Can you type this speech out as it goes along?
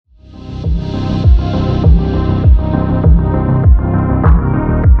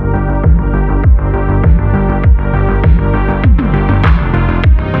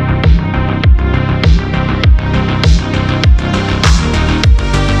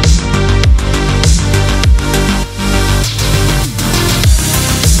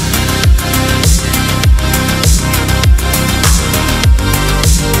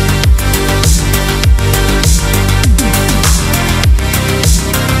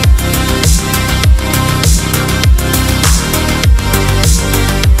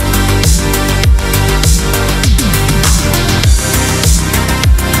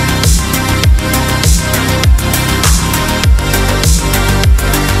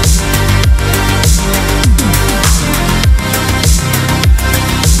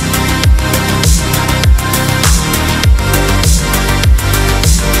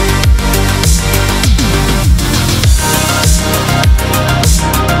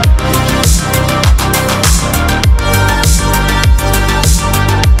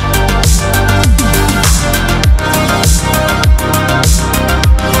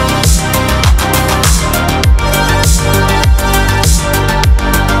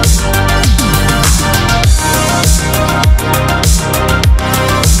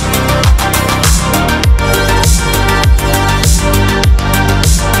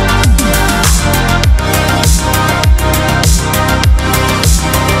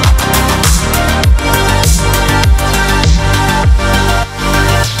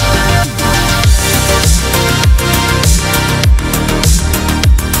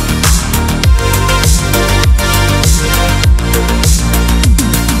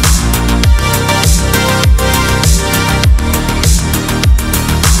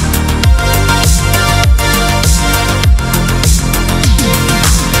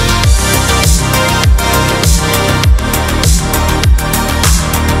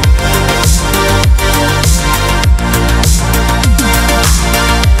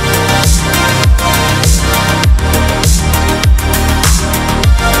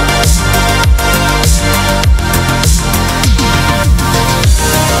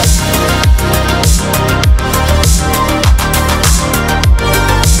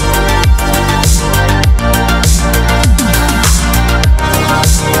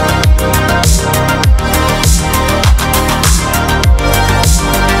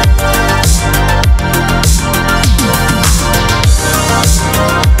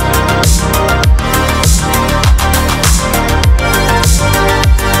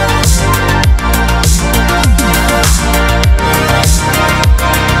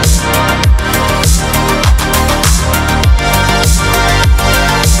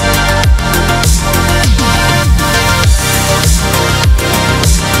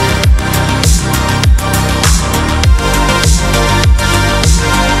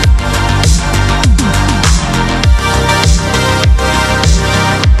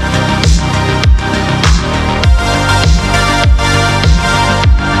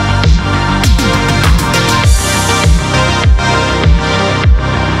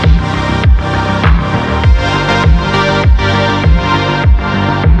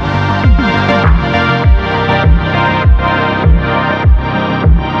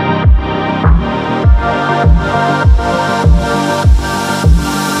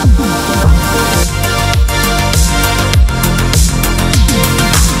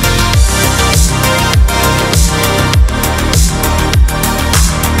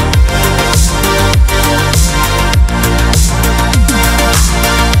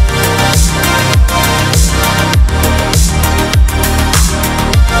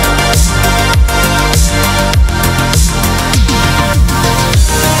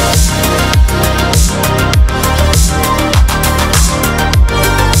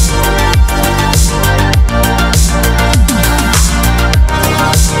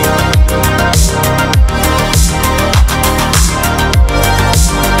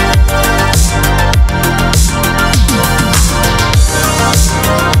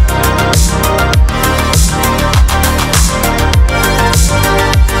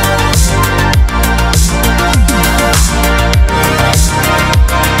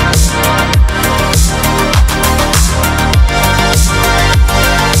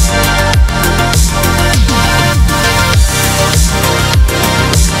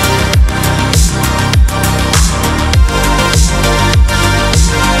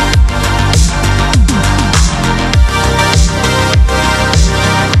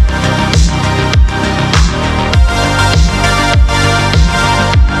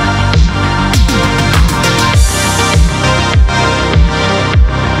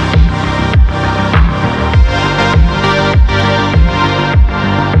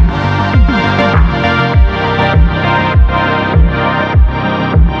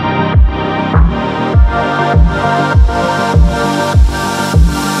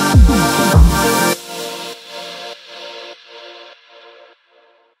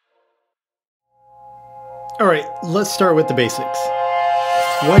All right, let's start with the basics.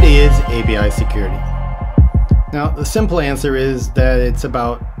 What is API security? Now, the simple answer is that it's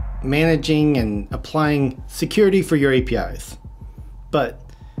about managing and applying security for your APIs. But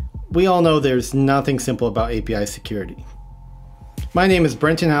we all know there's nothing simple about API security. My name is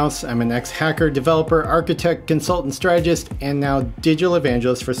Brenton House. I'm an ex-hacker, developer, architect, consultant, strategist, and now digital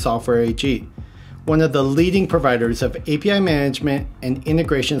evangelist for Software AG, one of the leading providers of API management and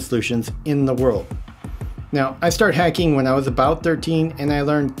integration solutions in the world. Now, I started hacking when I was about 13, and I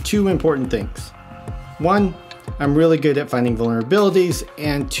learned two important things. One, I'm really good at finding vulnerabilities,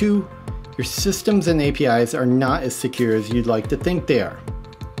 and two, your systems and APIs are not as secure as you'd like to think they are.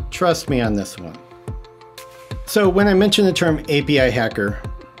 Trust me on this one. So when I mention the term API hacker,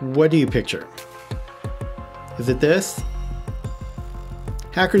 what do you picture? Is it this?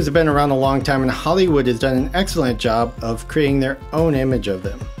 Hackers have been around a long time, and Hollywood has done an excellent job of creating their own image of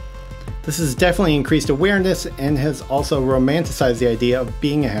them. This has definitely increased awareness and has also romanticized the idea of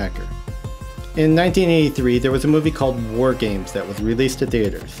being a hacker. In 1983, there was a movie called War Games that was released to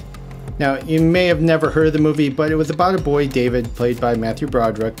theaters. Now, you may have never heard of the movie, but it was about a boy, David, played by Matthew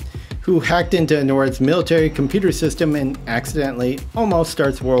Broderick, who hacked into NORAD's military computer system and accidentally almost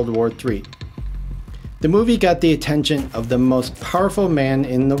starts World War III. The movie got the attention of the most powerful man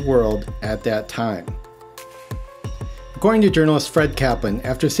in the world at that time. According to journalist Fred Kaplan,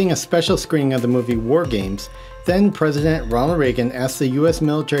 after seeing a special screening of the movie War Games, then President Ronald Reagan asked the US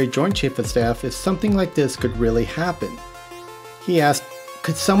military Joint Chief of Staff if something like this could really happen. He asked,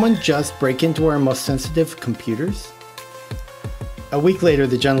 could someone just break into our most sensitive computers? A week later,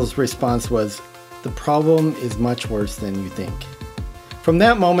 the general's response was, the problem is much worse than you think. From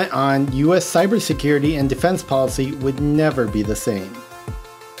that moment on, US cybersecurity and defense policy would never be the same.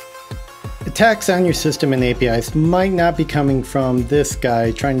 Attacks on your system and APIs might not be coming from this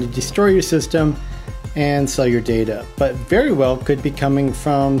guy trying to destroy your system and sell your data, but very well could be coming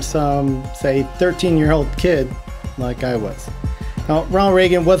from some, say, 13-year-old kid like I was. Now, Ronald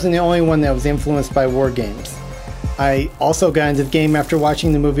Reagan wasn't the only one that was influenced by war games. I also got into the game after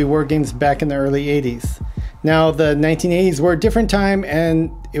watching the movie War Games back in the early 80s. Now, the 1980s were a different time, and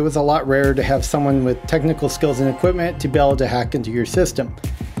it was a lot rarer to have someone with technical skills and equipment to be able to hack into your system.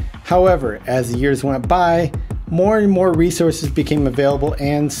 However, as the years went by, more and more resources became available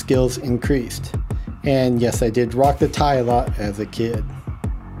and skills increased. And yes, I did rock the tie a lot as a kid.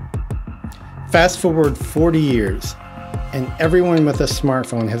 Fast forward 40 years, and everyone with a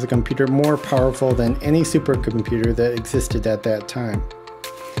smartphone has a computer more powerful than any supercomputer that existed at that time.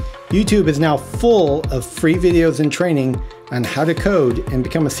 YouTube is now full of free videos and training on how to code and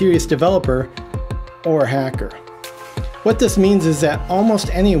become a serious developer or hacker. What this means is that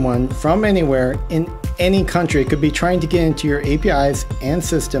almost anyone from anywhere in any country could be trying to get into your APIs and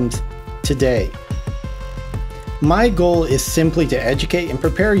systems today. My goal is simply to educate and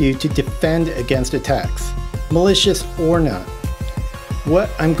prepare you to defend against attacks, malicious or not. What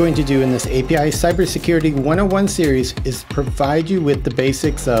I'm going to do in this API Cybersecurity 101 series is provide you with the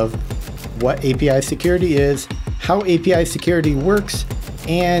basics of what API security is, how API security works,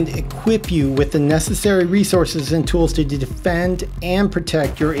 and equip you with the necessary resources and tools to defend and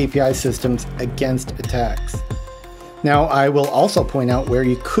protect your API systems against attacks. Now, I will also point out where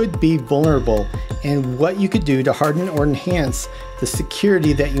you could be vulnerable and what you could do to harden or enhance the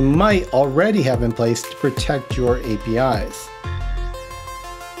security that you might already have in place to protect your APIs.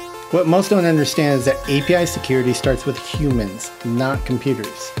 What most don't understand is that API security starts with humans, not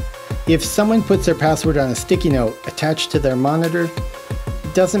computers. If someone puts their password on a sticky note attached to their monitor,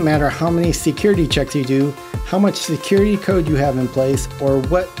 it doesn't matter how many security checks you do, how much security code you have in place, or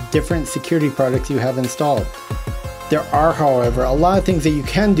what different security products you have installed. There are, however, a lot of things that you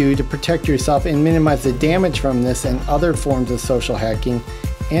can do to protect yourself and minimize the damage from this and other forms of social hacking,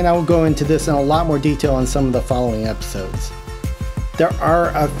 and I will go into this in a lot more detail in some of the following episodes. There are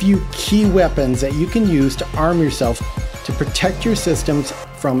a few key weapons that you can use to arm yourself to protect your systems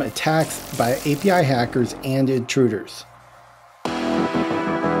from attacks by API hackers and intruders.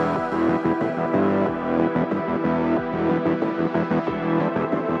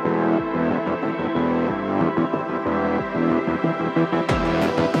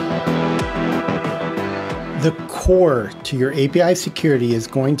 The core to your API security is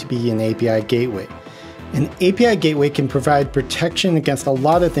going to be an API gateway. An API gateway can provide protection against a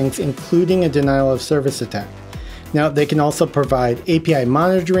lot of things, including a denial of service attack. Now, they can also provide API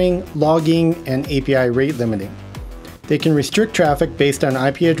monitoring, logging, and API rate limiting. They can restrict traffic based on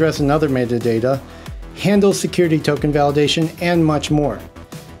IP address and other metadata, handle security token validation, and much more.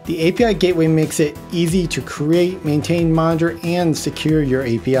 The API gateway makes it easy to create, maintain, monitor, and secure your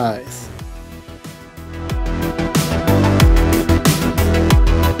APIs.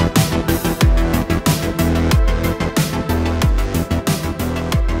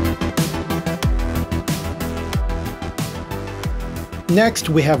 Next,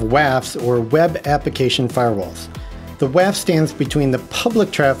 we have WAFs, or Web Application Firewalls. The WAF stands between the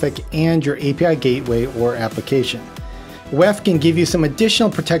public traffic and your API gateway or application. WAF can give you some additional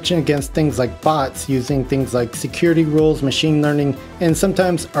protection against things like bots using things like security rules, machine learning, and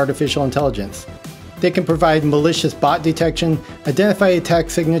sometimes artificial intelligence. They can provide malicious bot detection, identify attack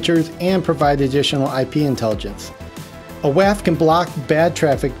signatures, and provide additional IP intelligence. A WAF can block bad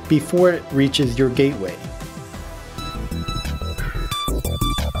traffic before it reaches your gateway.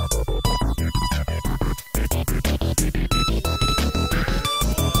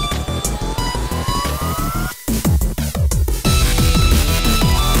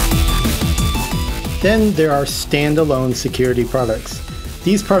 Then there are standalone security products.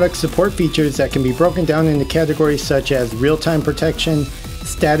 These products support features that can be broken down into categories such as real-time protection,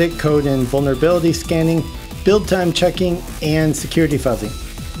 static code and vulnerability scanning, build time checking, and security fuzzing.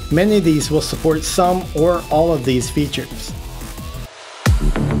 Many of these will support some or all of these features.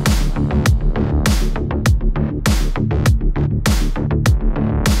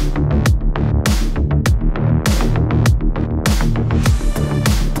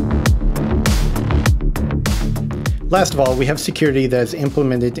 Last of all, we have security that is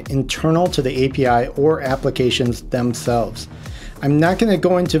implemented internal to the API or applications themselves. I'm not going to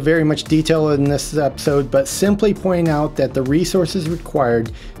go into very much detail in this episode, but simply point out that the resources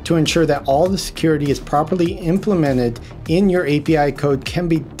required to ensure that all the security is properly implemented in your API code can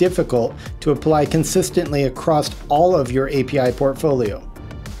be difficult to apply consistently across all of your API portfolio.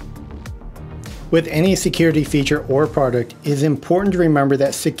 With any security feature or product, it is important to remember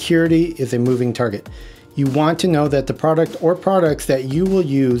that security is a moving target. You want to know that the product or products that you will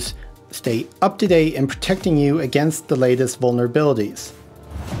use stay up to date in protecting you against the latest vulnerabilities.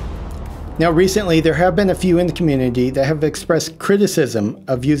 Now, recently there have been a few in the community that have expressed criticism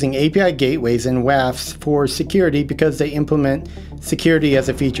of using API gateways and WAFs for security because they implement security as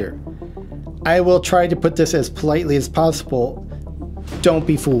a feature. I will try to put this as politely as possible. Don't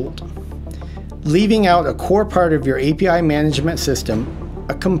be fooled. Leaving out a core part of your API management system,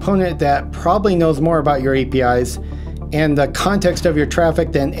 a component that probably knows more about your APIs and the context of your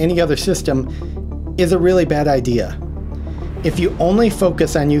traffic than any other system, is a really bad idea. If you only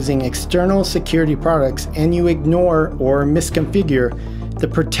focus on using external security products and you ignore or misconfigure the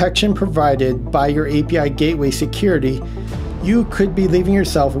protection provided by your API gateway security, you could be leaving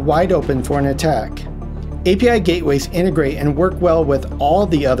yourself wide open for an attack. API gateways integrate and work well with all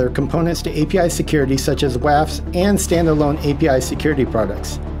the other components to API security, such as WAFs and standalone API security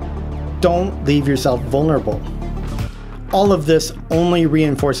products. Don't leave yourself vulnerable. All of this only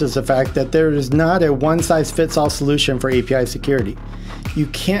reinforces the fact that there is not a one-size-fits-all solution for API security. You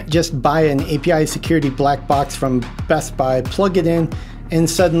can't just buy an API security black box from Best Buy, plug it in, and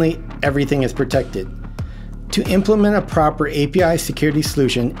suddenly everything is protected. To implement a proper API security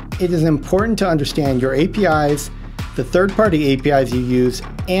solution, it is important to understand your APIs, the third-party APIs you use,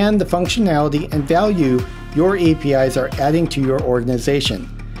 and the functionality and value your APIs are adding to your organization.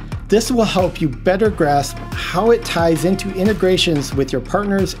 This will help you better grasp how it ties into integrations with your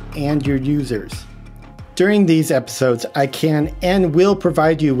partners and your users. During these episodes, I can and will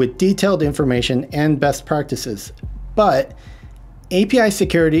provide you with detailed information and best practices, but API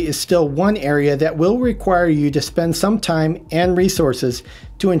security is still one area that will require you to spend some time and resources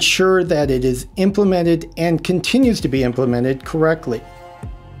to ensure that it is implemented and continues to be implemented correctly.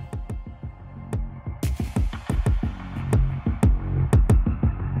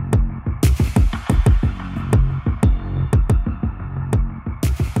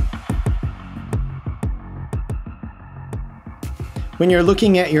 When you're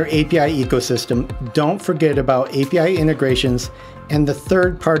looking at your API ecosystem, don't forget about API integrations and the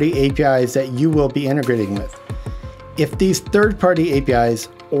third-party APIs that you will be integrating with. If these third-party APIs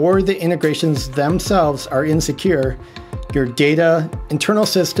or the integrations themselves are insecure, your data, internal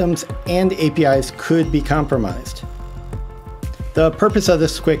systems, and APIs could be compromised. The purpose of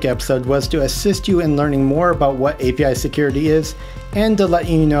this quick episode was to assist you in learning more about what API security is and to let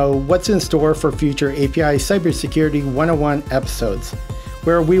you know what's in store for future API Cybersecurity 101 episodes,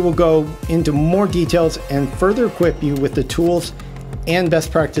 where we will go into more details and further equip you with the tools and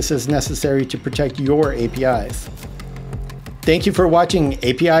best practices necessary to protect your APIs. Thank you for watching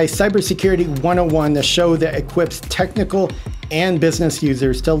API Cybersecurity 101, the show that equips technical and business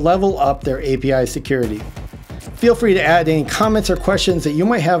users to level up their API security. Feel free to add any comments or questions that you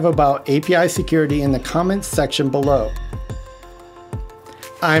might have about API security in the comments section below.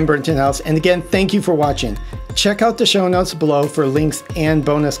 I'm Brenton House, and again, thank you for watching. Check out the show notes below for links and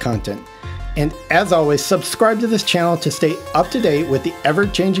bonus content. And as always, subscribe to this channel to stay up to date with the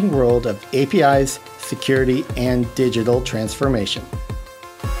ever-changing world of APIs, security, and digital transformation.